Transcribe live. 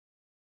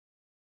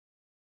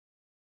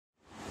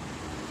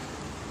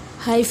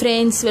Hi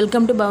friends,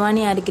 welcome to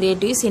BhavaniAari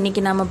Creatives.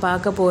 இன்னைக்கு நாம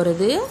பார்க்க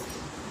போறது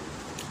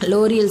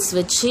L'Oreal's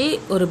வச்சு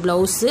ஒரு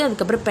blouse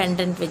அதுக்கு அப்புறம்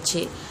pendant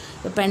வச்சு.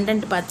 இந்த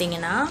pendant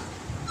பாத்தீங்கன்னா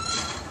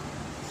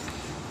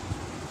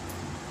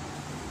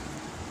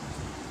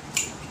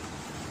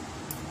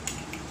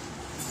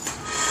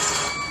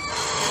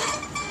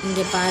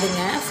இங்க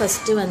பாருங்க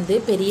ஃபர்ஸ்ட் வந்து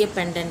பெரிய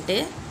pendant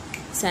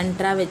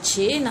சென்டரா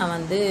வச்சு நான்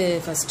வந்து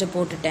ஃபர்ஸ்ட்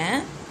போட்டுட்டேன்.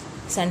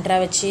 சென்டரா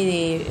வச்சு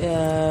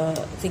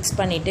ஃபிக்ஸ்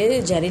பண்ணிட்டு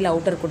ஜரில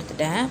அவுட்டர்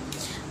கொடுத்துட்டேன்.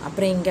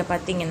 அப்புறம் இங்க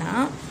பாத்தீங்கன்னா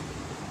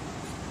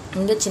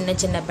இங்க சின்ன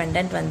சின்ன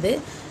பெண்டன்ட் வந்து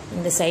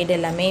இந்த சைடு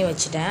எல்லாமே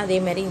வச்சிட்டேன். அதே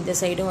மாதிரி இந்த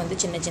சைடும் வந்து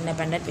சின்ன சின்ன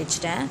பெண்டன்ட்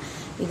வச்சிட்டேன்.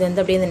 இது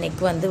வந்து அப்படியே இந்த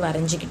நெக் வந்து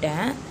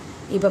வரைஞ்சிக்கிட்டேன்.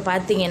 இப்போ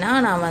பாத்தீங்கன்னா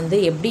நான் வந்து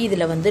எப்படி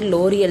இதுல வந்து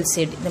L'Oreal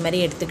செட் இந்த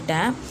மாதிரி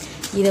எடுத்துக்கிட்டேன்.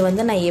 இத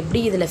வந்து நான்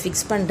எப்படி இதுல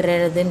ஃபிக்ஸ்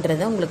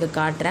பண்றதுன்றதை உங்களுக்கு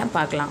காட்றேன்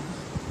பார்க்கலாம்.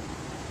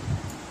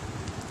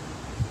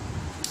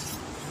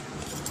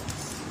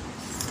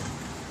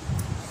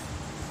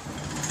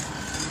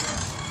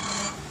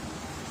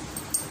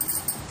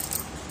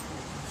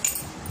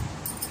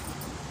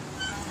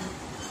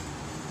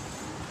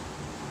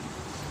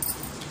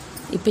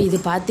 இப்போ இது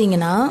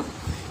பாத்தீங்கன்னா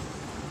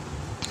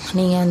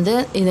நீங்க வந்து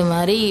இந்த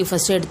மாதிரி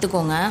ஃபர்ஸ்ட்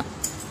எடுத்துக்கோங்க.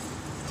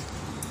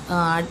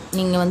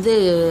 நீங்க வந்து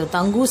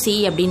தங்கூசி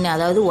அப்படினு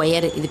அதாவது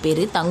ஒயர் இது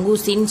பேரு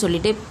தங்கூசின்னு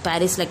சொல்லிட்டு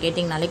பாரிஸ்ல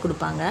கேட்டிங்கனாலே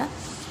கொடுப்பாங்க.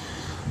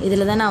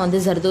 இதுல தான் நான் வந்து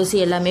ஜர்தோசி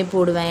எல்லாமே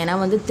போடுவேன். ஏனா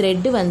வந்து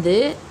த்ரெட் வந்து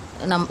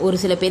ஒரு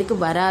சில பேருக்கு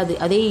வராது.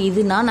 அதே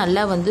இதுனா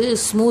நல்லா வந்து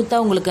ஸ்மூத்தா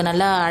உங்களுக்கு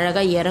நல்லா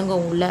அழகா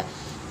இறங்கும் உள்ள.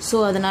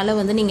 சோ அதனால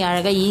வந்து நீங்க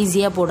அழகா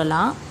ஈஸியா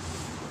போடலாம்.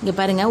 இங்க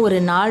பாருங்க ஒரு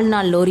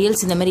 4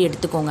 L'Oreal's இந்த மாதிரி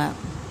எடுத்துக்கோங்க.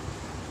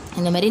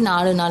 இந்த மாதிரி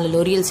 4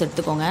 L'Oreal's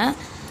எடுத்துக்கோங்க.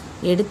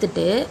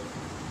 எடுத்துட்டு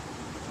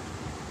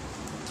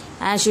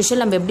as usual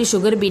நம்ம எப்படி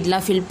sugar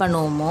beadலாம் fill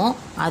பண்ணுவோமோ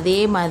அதே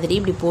மாதிரி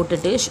இப்படி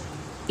போட்டுட்டு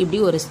இப்படி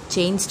ஒரு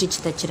chain stitch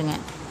தச்சிருங்க.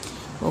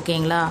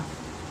 ஓகேங்களா?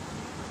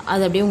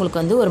 அது அப்படியே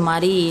உங்களுக்கு வந்து ஒரு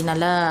மாதிரி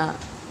நல்லா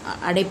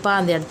அடைப்பா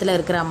அந்த இடத்துல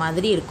இருக்கிற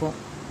மாதிரி இருக்கும்.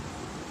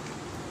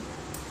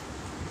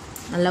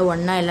 நல்லா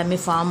ஒண்ணா எல்லாமே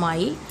ஃபார்ம்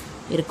ஆகி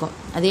இருக்கும்.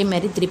 அதே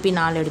மாதிரி திருப்பி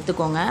 4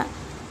 எடுத்துக்கோங்க.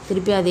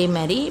 திருப்பி அதே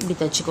மாதிரி இப்படி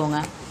தச்சுக்கோங்க.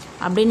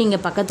 அப்படியே நீங்க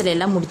பக்கத்துல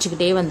எல்லாம்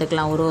முடிச்சிட்டே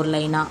வந்துக்கலாம் ஒரு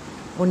லைனா.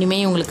 ஒண்ணுமே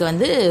உங்களுக்கு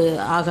வந்து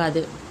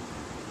ஆகாது.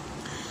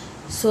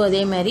 சோ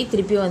அதே மாதிரி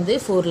திருப்பி வந்து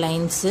 4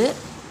 லைன்ஸ்.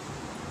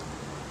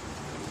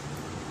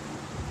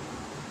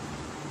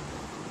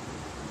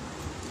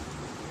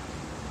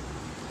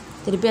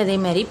 திருப்பி அதே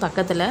மாதிரி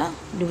பக்கத்துல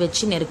இப்படி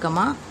வெச்சு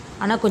நெருக்கமா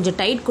ஆனா கொஞ்சம்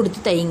டைட்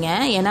கொடுத்து தைங்க.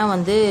 ஏனா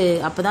வந்து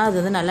அப்பதான்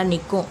அது வந்து நல்லா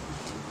நிக்கும்.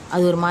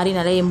 அது ஒரு மாதிரி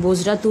நல்லா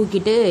எம்போஸ்டா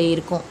தூக்கிட்டு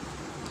இருக்கும்.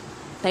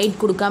 டைட்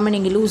கொடுக்காம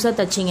நீங்க லூசா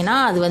தச்சீங்கனா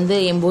அது வந்து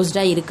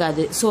எம்போஸ்டா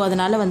இருக்காது. சோ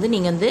அதனால வந்து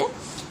நீங்க வந்து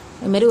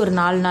இந்த மாதிரி ஒரு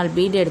 4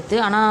 பீட் எடுத்து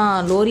ஆனா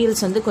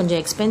L'Oreal's வந்து கொஞ்சம்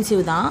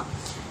எக்ஸ்பென்சிவ் தான்.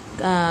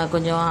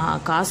 கொஞ்சம்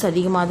காசு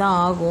அதிகமா தான்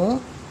ஆகும்.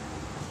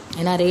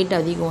 ஏனா ரேட்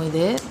அதிகம்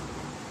இது.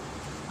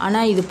 ஆனா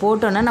இது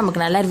போட்டோம்னா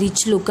நமக்கு நல்லா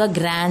ரிச் லுக்கா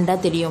கிராண்டா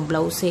தெரியும்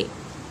ப்ளவுஸே.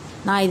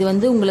 நான் இது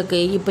வந்து உங்களுக்கு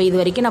இப்போ இது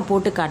வரைக்கும் நான்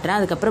போட்டு காட்றேன்.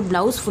 அதுக்கு அப்புறம்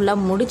ப்ளவுஸ் ஃபுல்லா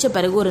முடிச்ச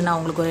பிறகு நான்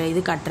உங்களுக்கு ஒரு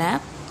இது காட்றேன்.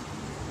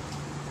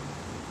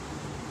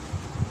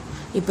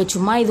 இப்போ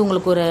சும்மா இது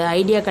உங்களுக்கு ஒரு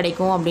ஐடியா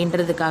கிடைக்கும்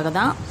அப்படின்றதுக்காக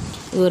தான்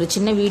இது ஒரு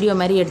சின்ன வீடியோ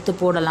மாதிரி எடுத்து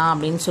போடலாம்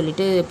அப்படின்னு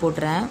சொல்லிட்டு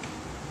போட்றேன்.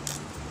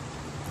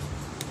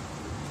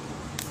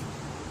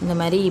 இந்த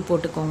மாதிரி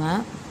போட்டுக்கோங்க.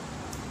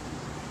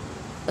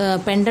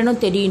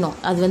 பெண்டனும் தெரியணும்.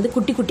 அது வந்து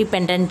குட்டி குட்டி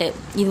பெண்டன்ட்.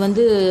 இது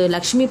வந்து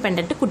லக்ஷ்மி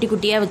பெண்டன்ட் குட்டி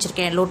குட்டியா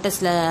வச்சிருக்கேன்.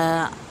 லோட்டஸ்ல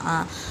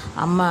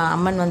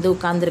அம்மன் வந்து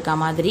உட்கார்ந்திருக்க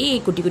மாதிரி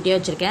குட்டி குட்டியா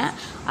வச்சிருக்கேன்.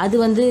 அது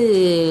வந்து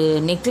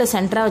நெக்ல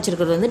சென்டரா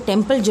வச்சிருக்கிறது வந்து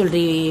டெம்பிள்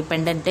ஜுவல்லரி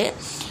பெண்டன்ட்.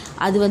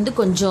 அது வந்து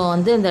கொஞ்சம்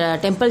வந்து அந்த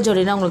டெம்பிள்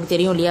ஜுவல்லரினா உங்களுக்கு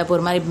தெரியும் இல்லையா?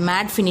 ஒரு மாதிரி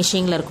மேட்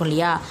ஃபினிஷிங்ல இருக்கும்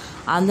இல்லையா?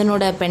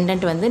 அதனோட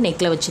பெண்டன்ட் வந்து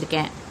நெக்ல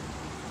வச்சிருக்கேன்.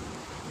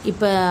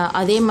 இப்போ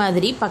அதே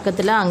மாதிரி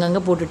பக்கத்துல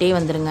அங்கங்க போட்டுட்டே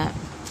வந்துருங்க.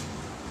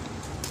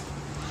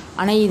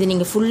 ஆனா இது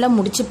நீங்க ஃபுல்லா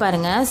முடிச்சு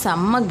பாருங்க.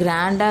 செம்ம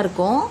கிராண்டா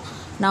இருக்கும்.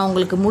 நான்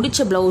உங்களுக்கு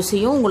முடிச்ச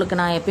ப்ளவுஸையும்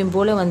உங்களுக்கு நான் எப்பவும்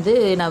போல வந்து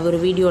நான் ஒரு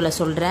வீடியோல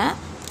சொல்றேன்.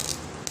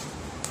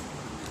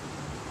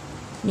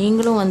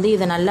 நீங்களும் வந்து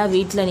இத நல்லா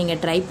வீட்ல நீங்க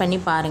ட்ரை பண்ணி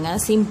பாருங்க.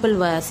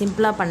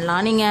 சிம்பிளா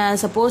பண்ணலாம். நீங்க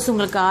சப்போஸ்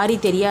உங்களுக்கு ஆரி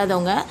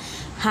தெரியாதவங்க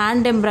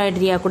ஹேண்ட்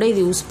எம்ப்ராய்டரியா கூட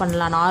இது யூஸ்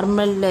பண்ணலாம்.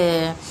 நார்மல்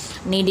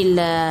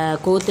நீடில்ல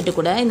கோத்துட்டு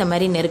கூட இந்த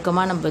மாதிரி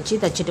நெருக்கமா நம்ம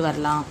வச்சு தச்சிட்டு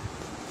வரலாம்.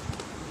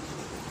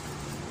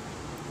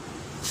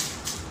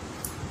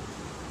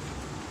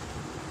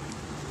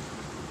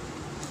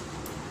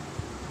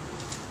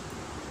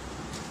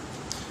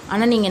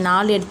 ஆனா நீங்க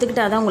 4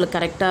 எடுத்துக்கிட்டா தான் உங்களுக்கு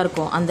கரெக்ட்டா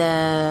இருக்கும். அந்த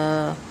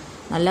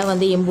நல்லா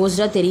வந்து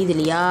எம்போஸ்டா தெரியுது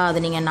இல்லையா? அது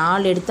நீங்க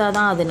 4 எடுத்தா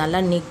தான் அது நல்லா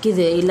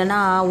நிக்குது. இல்லனா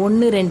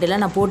 1 2ல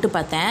நான் போட்டு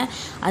பார்த்தேன்.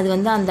 அது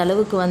வந்து அந்த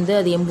அளவுக்கு வந்து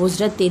அது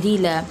எம்போஸ்டா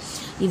தெரியல.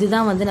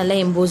 இதுதான் வந்து நல்லா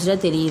எம்போஸ்டா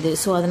தெரியுது.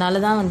 சோ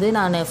அதனால தான் வந்து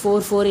நான்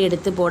 4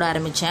 எடுத்து போட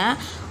ஆரம்பிச்சேன்.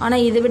 ஆனா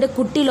இதை விட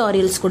குட்டி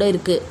L'Oreal's கூட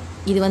இருக்கு.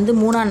 இது வந்து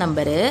 3ஆம்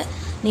நம்பர்.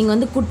 நீங்க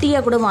வந்து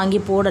குட்டியா கூட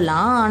வாங்கி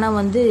போடலாம். ஆனா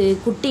வந்து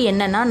குட்டி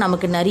என்னன்னா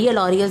நமக்கு நிறைய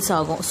L'Oreal's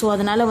ஆகும். சோ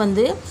அதனால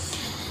வந்து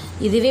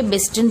இதுவே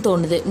பெஸ்ட்னு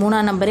தோணுது.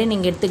 3ஆம் நம்பரே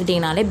நீங்க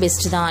எடுத்துக்கிட்டீங்கனாலே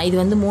பெஸ்ட் தான். இது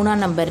வந்து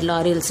 3ஆம் நம்பர்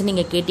L'Oreal's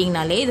நீங்க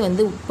கேட்டிங்கனாலே இது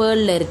வந்து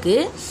pearlல இருக்கு.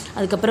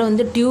 அதுக்கு அப்புறம்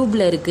வந்து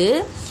டியூப்ல இருக்கு.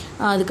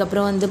 அதுக்கு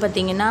அப்புறம் வந்து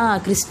பாத்தீங்கன்னா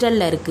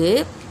கிறிஸ்டல்ல இருக்கு.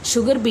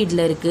 சுகர்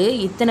பீடில் இருக்குது.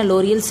 இத்தனை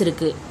லோரியல்ஸ்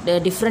இருக்குது,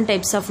 டிஃப்ரெண்ட்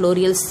டைப்ஸ் ஆஃப்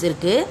லோரியல்ஸ்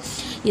இருக்குது.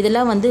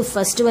 இதெல்லாம் வந்து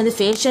ஃபஸ்ட்டு வந்து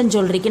ஃபேஷன்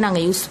ஜுவல்லரிக்கு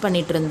நாங்கள் யூஸ்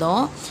பண்ணிகிட்டு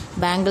இருந்தோம்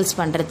பேங்கிள்ஸ்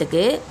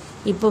பண்ணுறதுக்கு.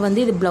 இப்போ வந்து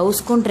இது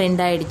ப்ளவுஸ்க்கும்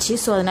ட்ரெண்ட் ஆகிடுச்சு.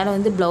 ஸோ அதனால்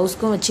வந்து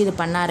ப்ளவுஸ்க்கும் வச்சு இது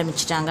பண்ண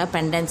ஆரம்பிச்சிட்டாங்க.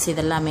 பெண்டன்ஸ்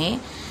இதெல்லாமே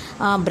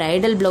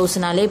ப்ரைடல்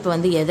ப்ளவுஸ்னாலே இப்போ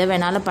வந்து எதை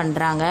வேணாலும்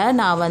பண்ணுறாங்க.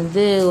 நான்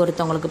வந்து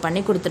ஒருத்தவங்களுக்கு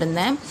பண்ணி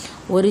கொடுத்துருந்தேன்.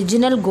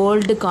 ஒரிஜினல்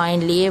கோல்டு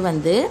காயின்லேயே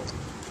வந்து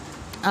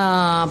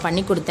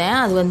பண்ணி கொடுத்தேன்.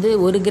 அது வந்து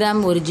 1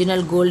 கிராம்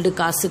ஒரிஜினல் கோல்டு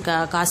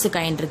காசு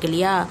காயின் இருக்கு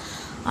இல்லையா,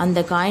 அந்த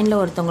காயினில்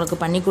ஒருத்தவங்களுக்கு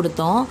பண்ணி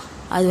கொடுத்தோம்.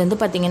 அது வந்து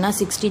பார்த்திங்கன்னா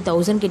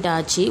 60,000 கிட்ட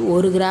ஆச்சு.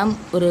 1 கிராம்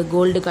ஒரு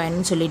கோல்டு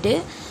காயின்னு சொல்லிட்டு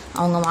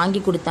அவங்க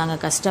வாங்கி கொடுத்தாங்க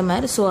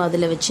கஸ்டமர். ஸோ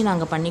அதில் வச்சு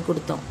நாங்கள் பண்ணி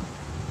கொடுத்தோம்.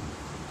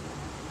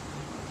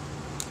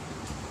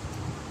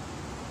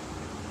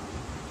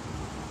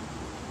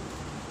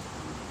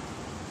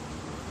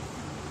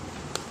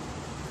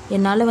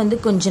 என்னால் வந்து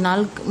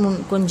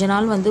கொஞ்ச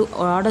நாள் வந்து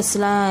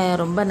ஆர்டர்ஸ்லாம்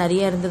ரொம்ப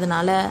நிறைய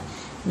இருந்ததுனால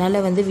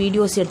என்னால் வந்து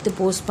வீடியோஸ் எடுத்து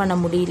போஸ்ட் பண்ண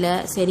முடியல.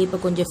 சரி, இப்போ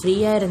கொஞ்சம்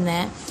ஃப்ரீயாக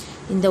இருந்தேன்.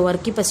 இந்த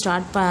ஒர்க்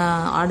இப்போ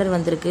ஆர்டர்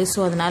வந்திருக்கு. ஸோ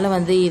அதனால்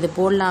வந்து இது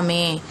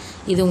போடலாமே,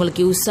 இது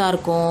உங்களுக்கு யூஸாக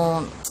இருக்கும்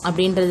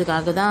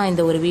அப்படின்றதுக்காக தான்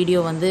இந்த ஒரு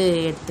வீடியோ வந்து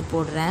எடுத்து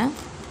போடுறேன்.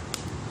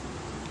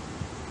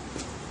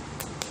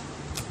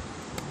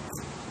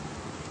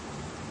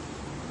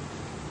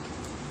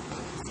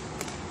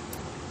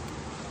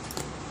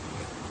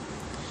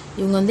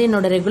 இவங்க வந்து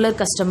என்னோடய ரெகுலர்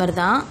கஸ்டமர்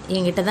தான்.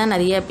 என்கிட்ட தான்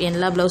நிறைய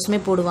எல்லா ப்ளவுஸுமே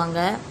போடுவாங்க.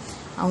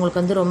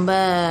 அவங்களுக்கு வந்து ரொம்ப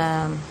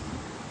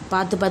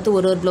பார்த்து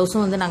ஒரு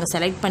ப்ளவுஸும் வந்து நாங்கள்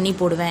செலக்ட் பண்ணி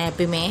போடுவேன்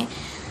எப்பயுமே.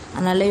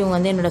 அதனால் இவங்க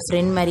வந்து என்னோடய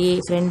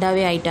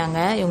ஃப்ரெண்டாகவே ஆயிட்டாங்க.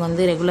 இவங்க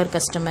வந்து ரெகுலர்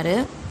கஸ்டமரு,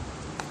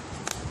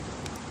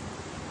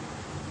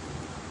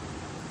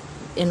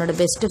 என்னோடய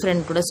பெஸ்ட்டு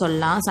ஃப்ரெண்ட் கூட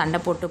சொல்லலாம்.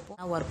 சண்டை போட்டு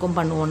ஒர்க்கும்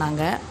பண்ணுவோம்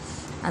நாங்கள்.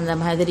 அந்த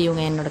மாதிரி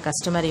இவங்க என்னோடய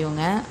கஸ்டமர்.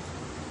 இவங்க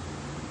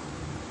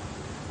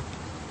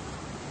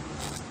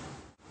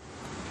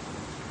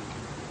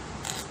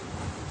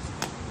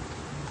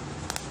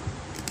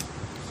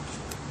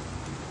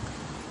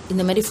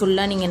இந்த மாதிரி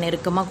ஃபுல்லாக நீங்கள்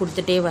நெருக்கமாக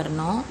கொடுத்துட்டே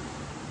வரணும்.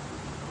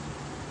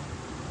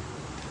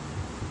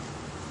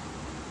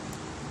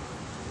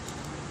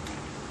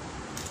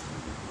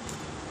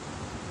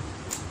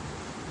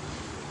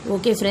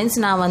 ஓகே ஃப்ரெண்ட்ஸ்,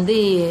 நான் வந்து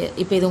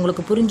இப்போ இது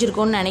உங்களுக்கு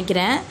புரிஞ்சிருக்கோன்னு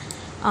நினைக்கிறேன்.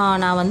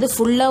 நான் வந்து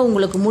ஃபுல்லாக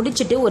உங்களுக்கு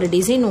முடிச்சுட்டு ஒரு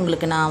டிசைன்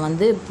உங்களுக்கு நான்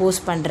வந்து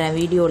போஸ்ட் பண்ணுறேன்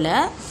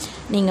வீடியோவில்.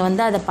 நீங்கள்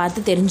வந்து அதை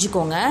பார்த்து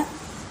தெரிஞ்சுக்கோங்க.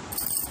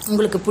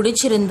 உங்களுக்கு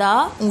பிடிச்சிருந்தா,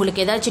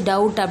 உங்களுக்கு ஏதாச்சும்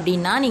டவுட்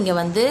அப்படின்னா நீங்கள்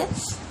வந்து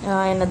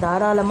என்னை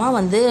தாராளமாக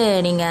வந்து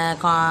நீங்கள்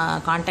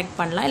காண்டாக்ட்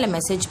பண்ணலாம், இல்லை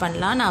மெசேஜ்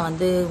பண்ணலாம். நான்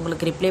வந்து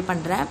உங்களுக்கு ரிப்ளை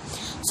பண்ணுறேன்.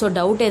 ஸோ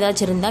டவுட்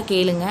ஏதாச்சும் இருந்தால்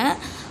கேளுங்க.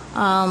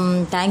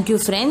 Thank you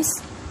friends.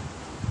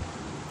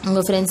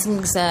 உங்கள்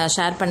ஃப்ரெண்ட்ஸுங்களுக்கு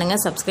ஷேர்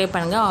பண்ணுங்கள், சப்ஸ்கிரைப்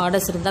பண்ணுங்கள்.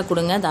 ஆர்டர்ஸ் இருந்தால்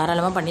கொடுங்க,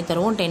 தாராளமாக பண்ணி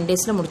தருவோம். 10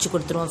 டேஸில் முடிச்சு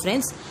கொடுத்துருவோம்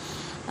ஃப்ரெண்ட்ஸ்.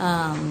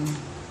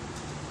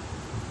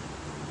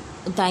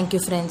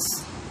 Thank you friends.